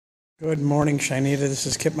Good morning, Shinita. This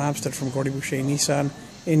is Kip Mopstead from Gordy Boucher Nissan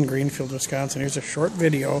in Greenfield, Wisconsin. Here's a short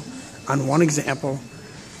video on one example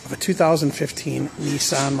of a 2015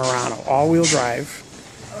 Nissan Murano all-wheel drive.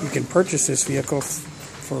 You can purchase this vehicle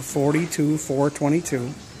for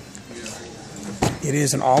 $42,422. It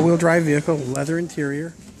is an all-wheel drive vehicle, leather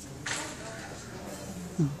interior,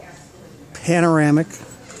 panoramic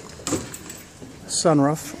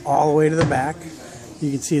sunroof all the way to the back. You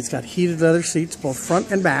can see it's got heated leather seats, both front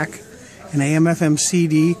and back, an AM/FM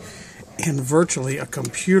CD, and virtually a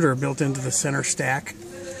computer built into the center stack.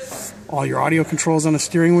 All your audio controls on the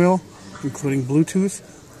steering wheel, including Bluetooth,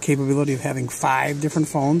 capability of having 5 different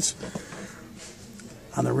phones.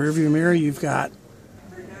 On the rear view mirror, you've got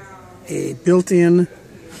a built-in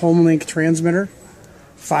HomeLink transmitter,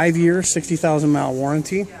 5-year, 60,000-mile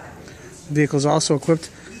warranty. The vehicle is also equipped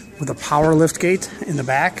with a power lift gate in the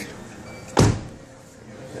back.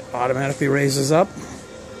 It automatically raises up.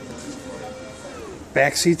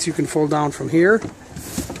 Back seats you can fold down from here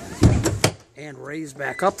and raise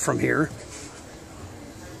back up from here.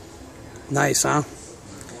 Nice, huh?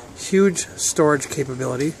 Huge storage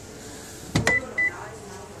capability.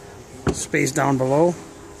 Space down below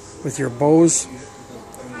with your Bose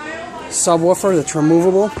subwoofer that's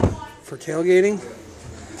removable for tailgating.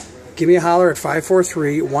 Give me a holler at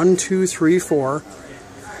 543-1234.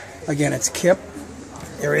 Again, it's Kip,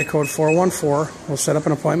 area code 414. We'll set up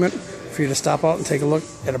an appointment for you to stop out and take a look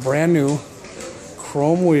at a brand new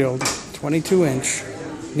chrome-wheeled 22-inch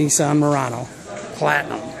Nissan Murano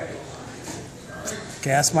Platinum.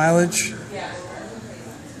 Gas mileage,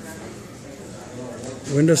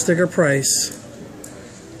 window sticker price,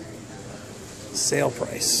 sale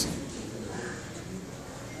price.